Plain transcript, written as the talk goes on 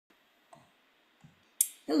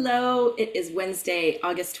Hello, it is Wednesday,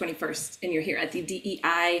 August 21st, and you're here at the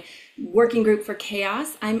DEI Working Group for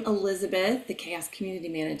CHAOSS. I'm Elizabeth, the CHAOSS Community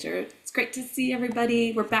Manager. It's great to see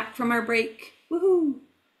everybody. We're back from our break. Woohoo!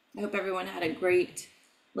 I hope everyone had a great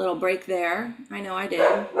little break there. I know I did.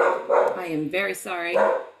 I am very sorry.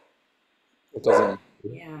 It doesn't.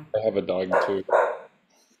 Yeah, I have a dog too.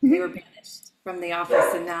 they were banished from the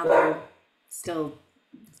office and now they're still,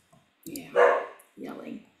 yeah,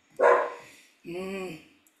 yelling.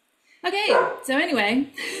 Okay, so anyway,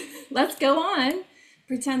 let's go on.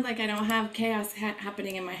 Pretend like I don't have chaos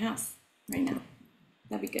happening in my house right now.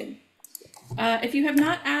 That'd be good. If you have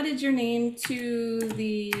not added your name to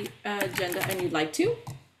the agenda and you'd like to,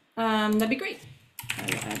 that'd be great. I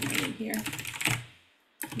will add my name here.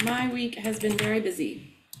 My week has been very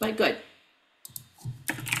busy, but good.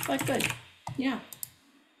 But good. Yeah.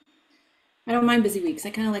 I don't mind busy weeks. I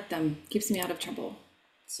kind of like them. Keeps me out of trouble.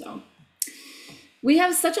 So. We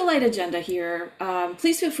have such a light agenda here.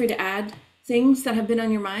 Please feel free to add things that have been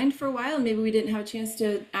on your mind for a while. Maybe we didn't have a chance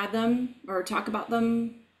to add them or talk about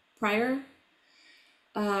them prior,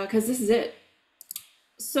 because this is it.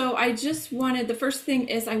 So I just wanted, the first thing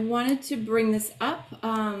is I wanted to bring this up.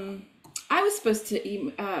 I was supposed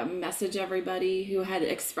to message everybody who had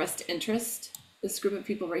expressed interest, this group of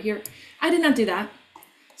people right here. I did not do that.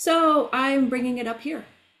 So I'm bringing it up here.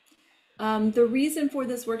 The reason for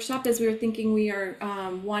this workshop is we were thinking we are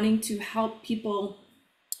wanting to help people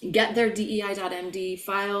get their DEI.MD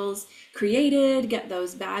files created, get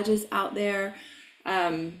those badges out there,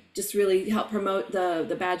 just really help promote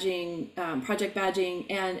the badging, project badging,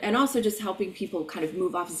 and also just helping people kind of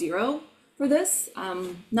move off zero for this.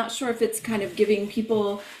 Not sure if it's kind of giving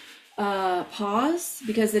people pause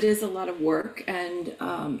because it is a lot of work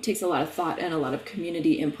and takes a lot of thought and a lot of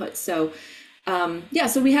community input. So yeah,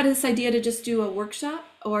 so we had this idea to just do a workshop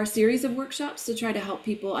or a series of workshops to try to help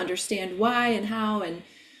people understand why and how and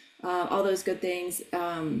all those good things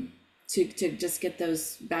to just get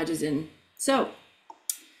those badges in. So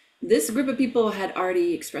this group of people had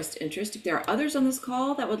already expressed interest. If there are others on this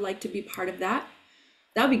call that would like to be part of that,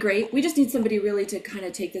 that would be great. We just need somebody really to kind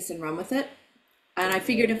of take this and run with it. And I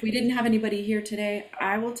figured if we didn't have anybody here today,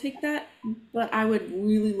 I will take that, but I would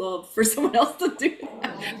really love for someone else to do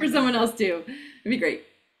that, for someone else too. It'd be great.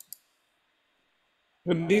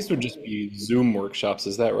 And these would just be Zoom workshops,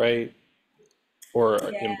 is that right? Or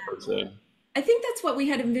in Yeah. person? I think that's what we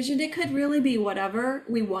had envisioned. It could really be whatever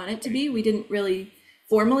we want it to be. We didn't really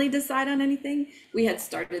formally decide on anything. We had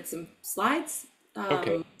started some slides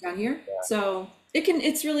Okay. down here. So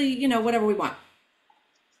it's really, whatever we want.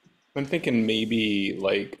 I'm thinking maybe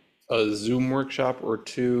like a Zoom workshop or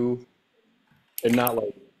two, and not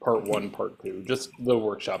like part one, part two, just the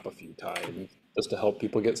workshop a few times, just to help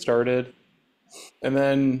people get started. And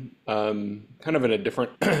then, kind of in a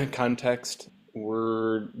different context,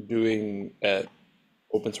 we're doing at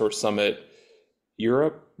Open Source Summit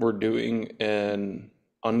Europe, we're doing an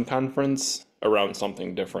unconference around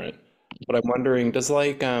something different. But I'm wondering, does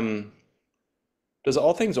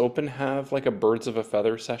All Things Open have like a birds of a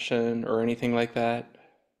feather session or anything like that?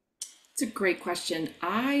 It's a great question.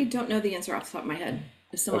 I don't know the answer off the top of my head.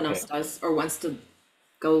 If someone Okay. else does or wants to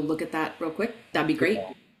go look at that real quick, that'd be great.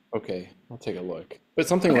 Okay, I'll take a look. But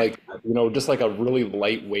something Okay. like, just like a really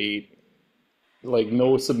lightweight, like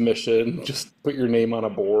no submission, just put your name on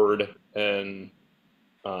a board and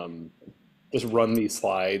um, just run these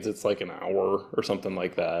slides. It's like an hour or something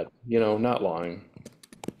like that, not long.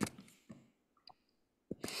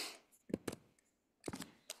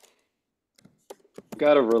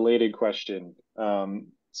 Got a related question.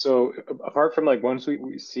 So apart from like once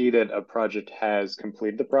we see that a project has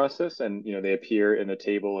completed the process and they appear in the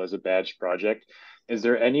table as a badge project, is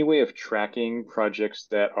there any way of tracking projects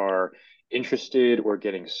that are interested or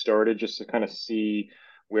getting started just to kind of see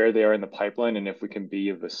where they are in the pipeline and if we can be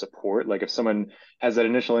of a support? Like if someone has that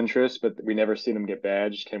initial interest, but we never see them get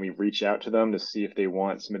badged, can we reach out to them to see if they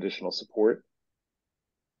want some additional support?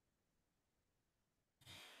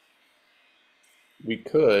 We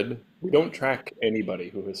could. We don't track anybody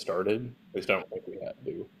who has started. At least I don't think we have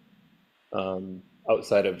to.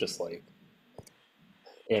 Outside of just like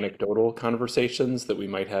anecdotal conversations that we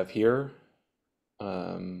might have here.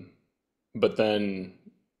 Um, but then,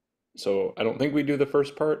 so I don't think we do the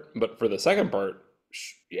first part, but for the second part,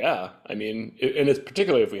 yeah. I mean, and it's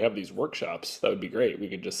particularly if we have these workshops, that would be great. We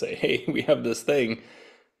could just say, hey, we have this thing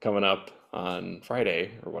coming up on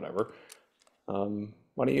Friday or whatever.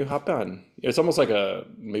 Why don't you hop on? It's almost like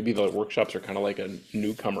maybe the workshops are kind of like a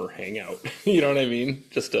newcomer hangout. You know what I mean?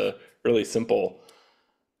 Just a really simple,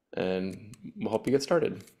 and we'll help you get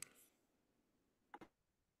started.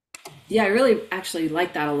 Yeah, I really actually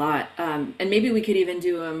like that a lot. And maybe we could even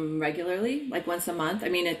do them regularly, like once a month. I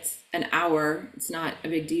mean, it's an hour, it's not a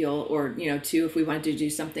big deal, or, two if we wanted to do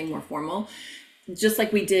something more formal. Just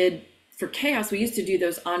like we did for Chaos, we used to do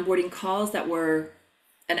those onboarding calls that were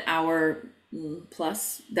an hour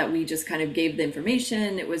plus that we just kind of gave the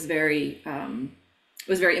information. It was very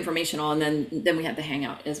informational, and then we had the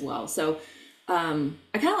hangout as well. So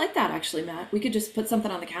I kind of like that actually, Matt. We could just put something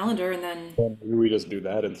on the calendar and then Well, maybe we just do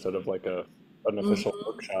that instead of like an official Mhm.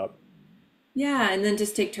 workshop. Yeah, and then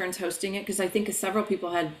just take turns hosting it because I think several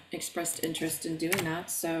people had expressed interest in doing that.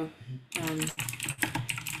 So um,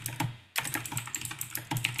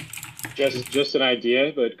 Just an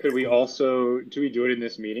idea, but could we also do we do it in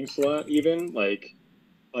this meeting slot even like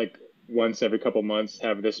once every couple months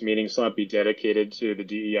have this meeting slot be dedicated to the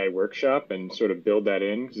DEI workshop and sort of build that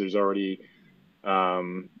in because there's already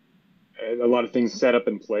um, a lot of things set up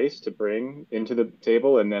in place to bring into the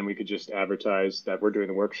table, and then we could just advertise that we're doing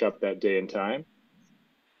the workshop that day and time.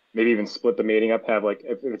 Maybe even split the meeting up, have like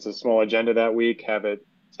if it's a small agenda that week, have it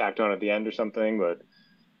tacked on at the end or something. But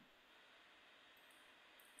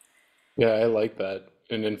Yeah, I like that.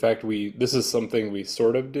 And in fact, this is something we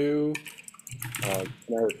sort of do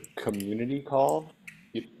in our community call.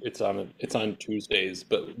 It's on Tuesdays,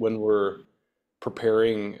 but when we're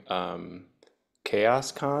preparing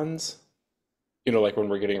chaos cons, like when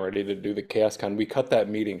we're getting ready to do the chaos con, we cut that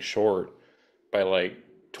meeting short by like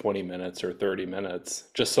 20 minutes or 30 minutes,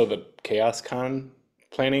 just so the chaos con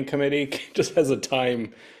planning committee just has a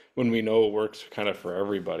time when we know it works kind of for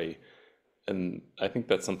everybody. And I think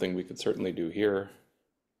that's something we could certainly do here.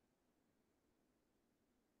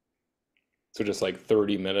 So just like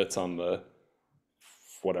 30 minutes on the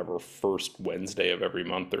whatever first Wednesday of every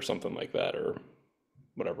month or something like that, or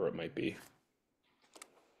whatever it might be.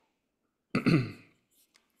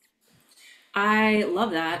 I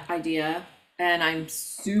love that idea, and I'm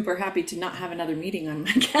super happy to not have another meeting on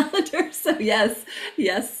my calendar. So yes,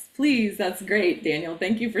 yes, please. That's great, Daniel.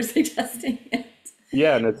 Thank you for suggesting it.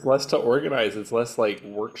 Yeah, and it's less to organize. It's less like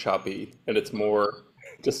workshoppy, and it's more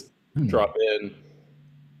just drop in.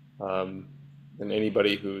 Um, and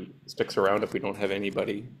anybody who sticks around, if we don't have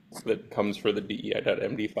anybody that comes for the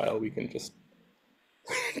DEI.md file, we can just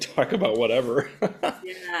talk about whatever.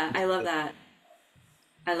 Yeah, I love that.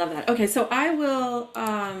 I love that. Okay, so I will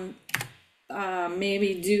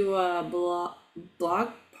maybe do a blog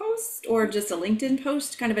post or just a LinkedIn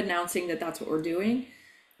post kind of announcing that that's what we're doing.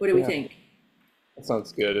 What do we Yeah, think? that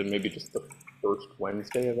sounds good. And maybe just the first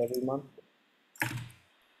Wednesday of every month.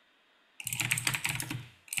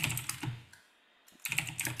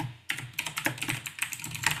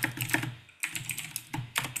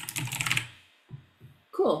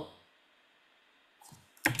 Cool.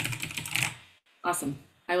 Awesome.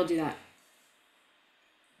 I will do that.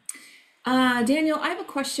 Daniel, I have a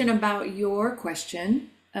question about your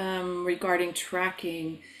question regarding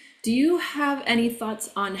tracking. Do you have any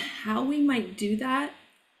thoughts on how we might do that?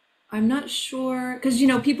 I'm not sure because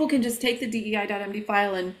people can just take the DEI.md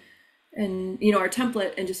file and our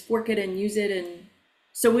template and just fork it and use it. And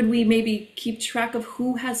so would we maybe keep track of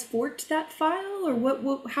who has forked that file,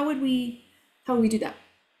 or how would we do that?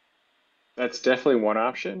 that's definitely one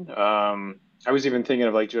option. I was even thinking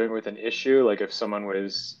of like doing it with an issue, like if someone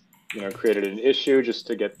was, created an issue just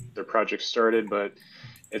to get their project started, but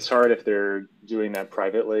it's hard if they're doing that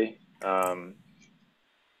privately.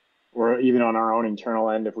 Or even on our own internal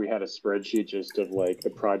end, if we had a spreadsheet just of like the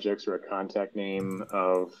projects or a contact name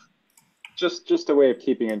of just a way of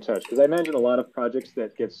keeping in touch. Because I imagine a lot of projects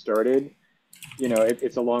that get started,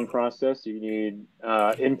 it's a long process. You need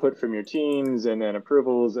input from your teams and then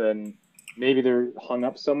approvals, and maybe they're hung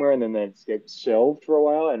up somewhere and then they get shelved for a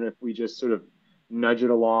while. And if we just sort of nudge it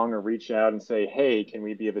along or reach out and say, hey, can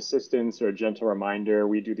we be of assistance or a gentle reminder?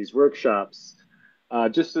 We do these workshops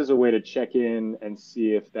just as a way to check in and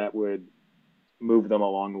see if that would move them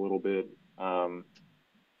along a little bit.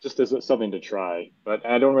 Just as something to try, but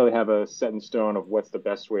I don't really have a set in stone of what's the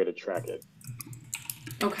best way to track it.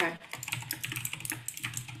 Okay.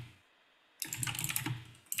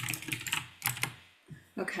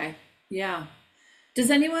 Okay. Yeah. Does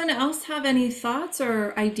anyone else have any thoughts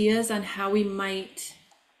or ideas on how we might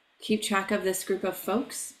keep track of this group of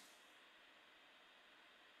folks?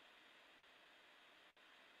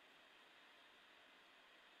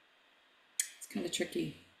 It's kind of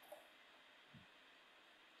tricky.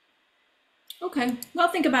 Okay, well,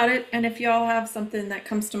 think about it, and if y'all have something that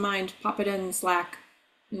comes to mind, pop it in Slack,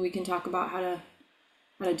 and we can talk about how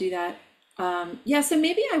to do that. Yeah, so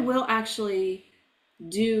maybe I will actually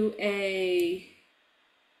do a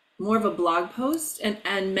more of a blog post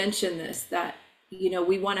and mention this that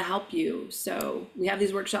we want to help you. So we have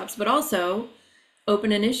these workshops, but also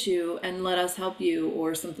open an issue and let us help you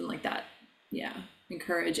or something like that. Yeah,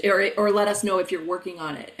 encourage or let us know if you're working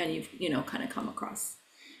on it and you've, kind of come across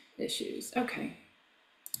issues. Okay.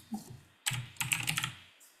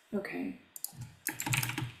 Okay.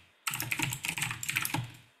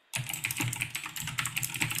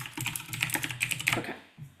 Okay.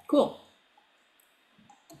 Cool.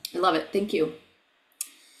 I love it. Thank you.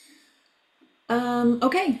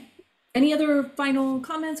 Okay. Any other final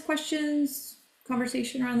comments, questions,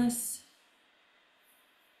 conversation around this?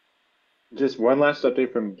 Just one last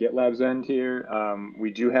update from GitLab's end here.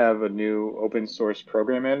 We do have a new open source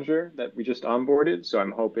program manager that we just onboarded. So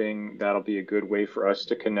I'm hoping that'll be a good way for us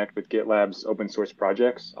to connect with GitLab's open source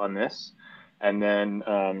projects on this. And then,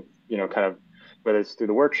 kind of whether it's through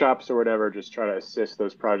the workshops or whatever, just try to assist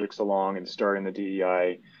those projects along and starting the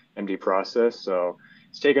DEI MD process. So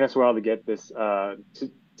it's taken us a while to get this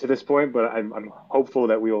to this point, but I'm hopeful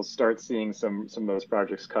that we will start seeing some of those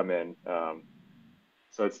projects come in.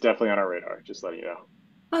 So it's definitely on our radar, just letting you know.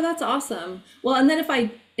 Oh, that's awesome. Well, and then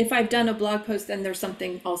if I've done a blog post, then there's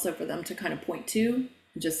something also for them to kind of point to.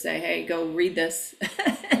 Just say, hey, go read this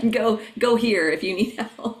and go here if you need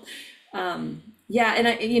help. Yeah, and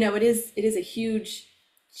it is a huge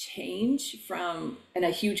change from and a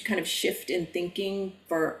huge kind of shift in thinking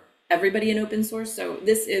for everybody in open source. So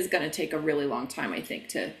this is going to take a really long time, I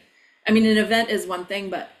think, I mean, an event is one thing,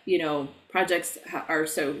 but projects are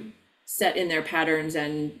so set in their patterns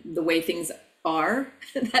and the way things are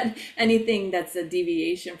that anything that's a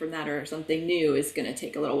deviation from that or something new is going to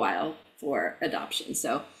take a little while for adoption.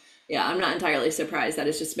 So yeah, I'm not entirely surprised that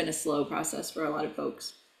it's just been a slow process for a lot of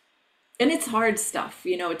folks. And it's hard stuff,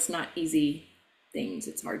 it's not easy things.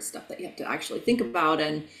 It's hard stuff that you have to actually think about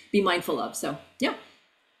and be mindful of. So yeah.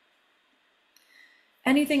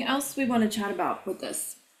 Anything else we want to chat about with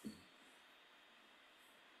this?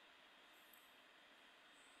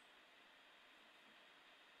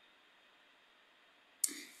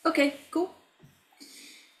 Okay, cool.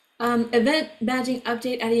 Event badging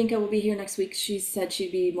update. Adienka will be here next week. She said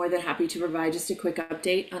she'd be more than happy to provide just a quick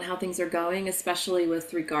update on how things are going, especially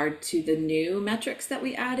with regard to the new metrics that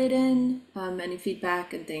we added in, any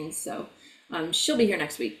feedback and things. So she'll be here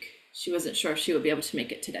next week. She wasn't sure if she would be able to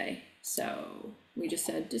make it today. So we just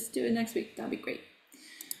said, just do it next week. That'd be great.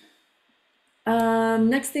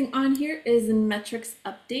 Next thing on here is a metrics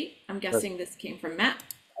update. I'm guessing this came from Matt.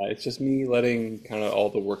 It's just me letting kind of all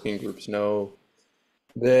the working groups know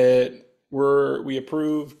that we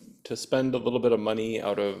approved to spend a little bit of money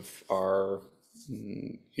out of our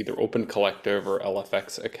either Open Collective or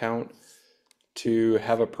LFX account to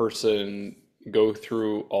have a person go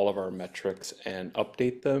through all of our metrics and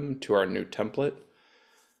update them to our new template.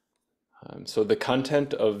 So the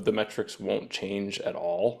content of the metrics won't change at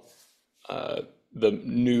all. The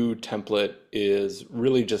new template is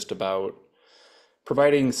really just about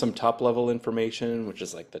providing some top level information, which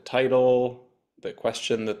is like the title, the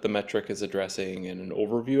question that the metric is addressing, and an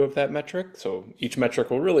overview of that metric. So each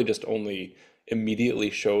metric will really just only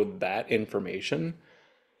immediately show that information.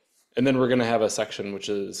 And then we're going to have a section which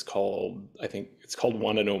is called, I think it's called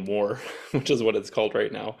Want to Know More, which is what it's called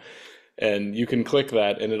right now. And you can click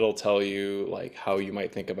that and it'll tell you like how you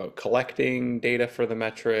might think about collecting data for the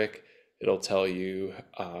metric. It'll tell you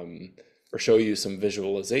or show you some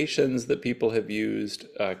visualizations that people have used,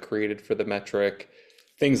 created for the metric,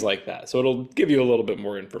 things like that. So it'll give you a little bit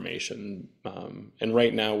more information. And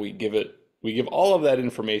right now we give all of that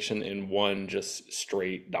information in one just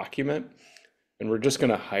straight document. And we're just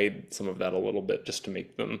going to hide some of that a little bit just to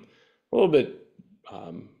make them a little bit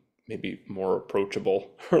maybe more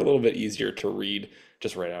approachable or a little bit easier to read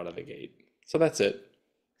just right out of the gate. So that's it.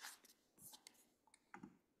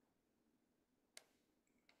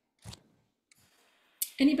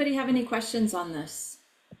 Anybody have any questions on this?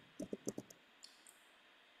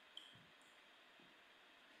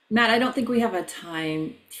 Matt, I don't think we have a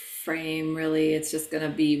time frame really. It's just gonna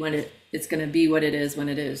be it's gonna be what it is when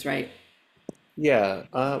it is, right? Yeah,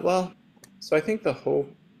 well, so I think the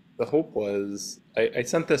hope was I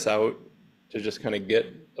sent this out to just kind of get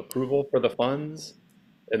approval for the funds,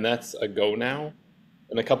 and that's a go now.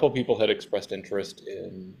 And a couple people had expressed interest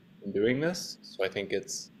in doing this, so I think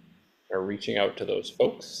it's reaching out to those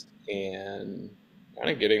folks and kind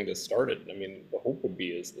of getting this started. I mean, the hope would be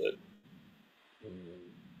is that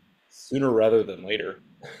sooner rather than later.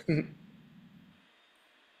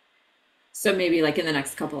 So maybe like in the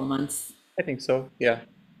next couple of months. I think so. Yeah, that'd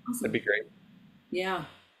Awesome. be great. Yeah.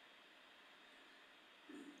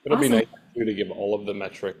 It'll be Awesome. nice too to give all of the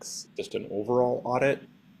metrics just an overall audit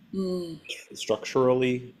Mm,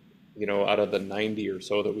 structurally. out of the 90 or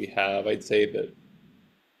so that we have, I'd say that,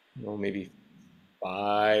 maybe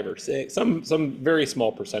 5 or 6, some very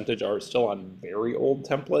small percentage are still on very old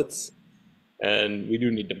templates. And we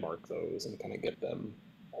do need to mark those and kind of get them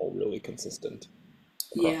all really consistent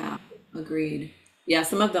across. Yeah, agreed. Yeah,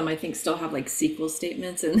 some of them I think still have like SQL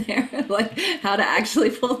statements in there, like how to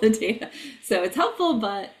actually pull the data. So it's helpful,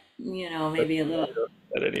 but But maybe a little, we don't do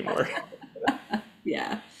that anymore.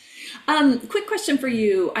 yeah. Quick question for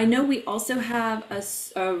you. I know we also have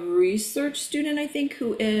a research student, I think,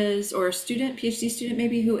 who is, or a student, PhD student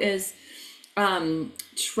maybe, who is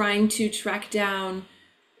trying to track down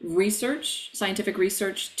scientific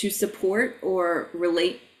research to support or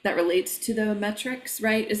relates to the metrics,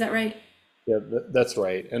 right? Is that right? Yeah, that's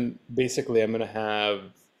right. And basically, I'm going to have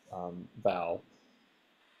Val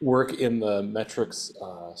work in the metrics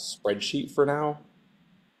spreadsheet for now,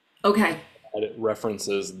 Okay. and it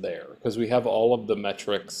references there because we have all of the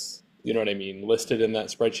metrics, you know what I mean, listed in that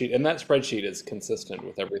spreadsheet. And that spreadsheet is consistent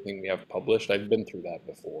with everything we have published. I've been through that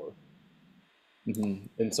before.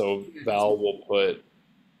 And so Val will put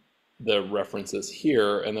the references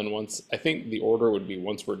here, and then I think the order would be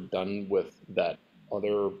once we're done with that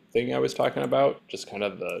other thing I was talking about, just kind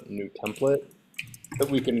of the new template, that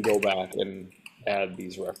we can go back and add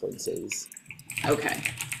these references. Okay.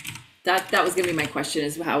 That was gonna be my question,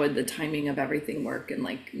 is how would the timing of everything work and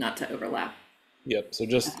like not to overlap. Yep, so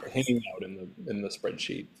just hanging out in the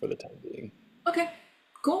spreadsheet for the time being. Okay,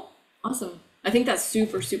 cool, awesome. I think that's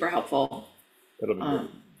super, super helpful. That'll be good.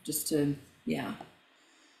 Just to, yeah,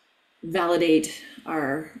 validate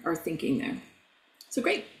our thinking there. So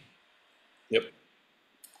great. Yep.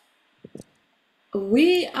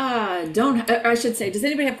 We don't, I should say, does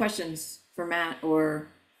anybody have questions for Matt or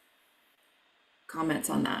comments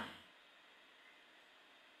on that?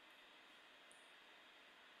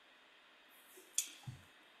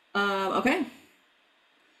 Okay.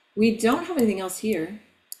 We don't have anything else here.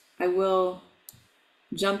 I will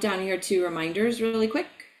jump down here to reminders really quick.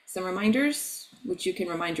 Some reminders, which you can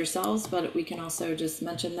remind yourselves, but we can also just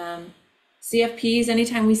mention them. CFPs,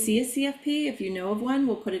 anytime we see a CFP, if you know of one,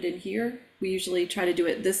 we'll put it in here. We usually try to do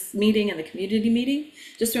it this meeting and the community meeting,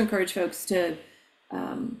 just to encourage folks to,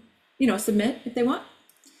 submit if they want.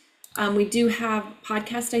 We do have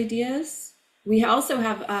podcast ideas. We also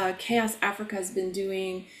have CHAOSS Africa has been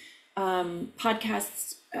doing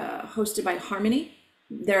podcasts hosted by Harmony.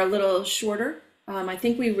 They're a little shorter. I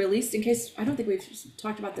think we released, in case, I don't think we've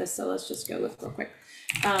talked about this, so let's just go with real quick.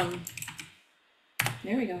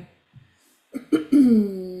 There we go.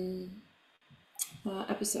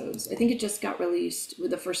 Episodes. I think it just got released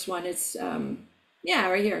with the first one. It's,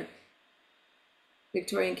 right here.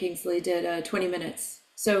 Victoria and Kingsley did 20 minutes.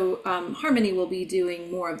 So Harmony will be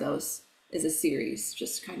doing more of those as a series,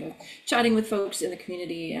 just kind of chatting with folks in the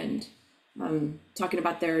community and talking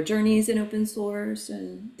about their journeys in open source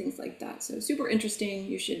and things like that. So super interesting.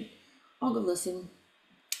 You should all go listen.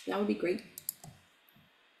 That would be great.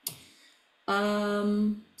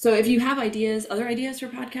 So if you have other ideas for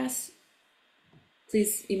podcasts,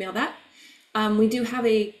 please email that. We do have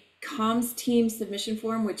a comms team submission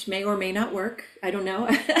form, which may or may not work. I don't know.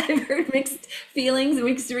 I've heard mixed feelings and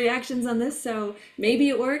mixed reactions on this, so maybe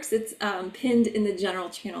it works. It's pinned in the general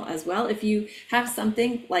channel as well. If you have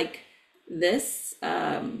something like this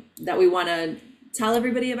that we want to tell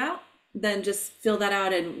everybody about, then just fill that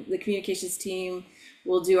out, and the communications team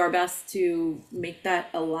will do our best to make that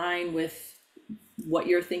align with what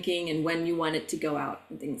you're thinking and when you want it to go out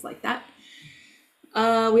and things like that.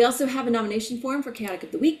 We also have a nomination form for Chaotic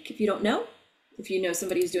of the Week. If you don't know, if you know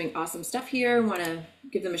somebody who's doing awesome stuff here and want to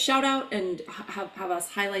give them a shout out and have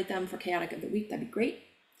us highlight them for Chaotic of the Week, that'd be great.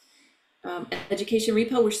 Education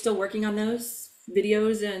repo, we're still working on those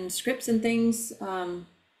videos and scripts and things.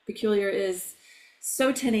 Peculiar is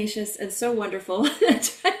so tenacious and so wonderful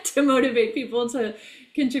trying to motivate people to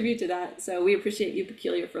contribute to that. So we appreciate you,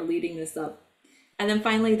 Peculiar, for leading this up. And then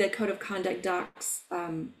finally, the code of conduct docs,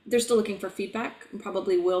 they're still looking for feedback and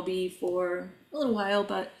probably will be for a little while,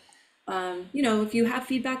 but if you have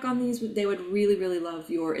feedback on these, they would really, really love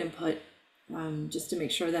your input, just to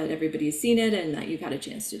make sure that everybody's seen it and that you've had a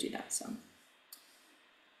chance to do that. So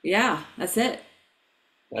yeah, that's it.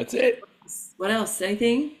 That's it. What else?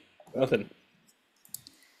 Anything? Nothing.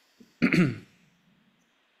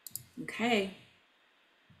 Okay.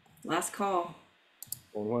 Last call.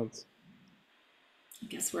 Going once. I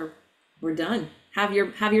guess we're done. Have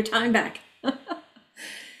your time back.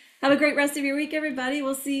 Have a great rest of your week, everybody.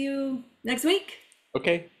 We'll see you next week.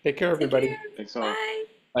 Okay. Take care, everybody. Thanks a lot. Bye.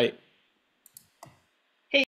 Bye.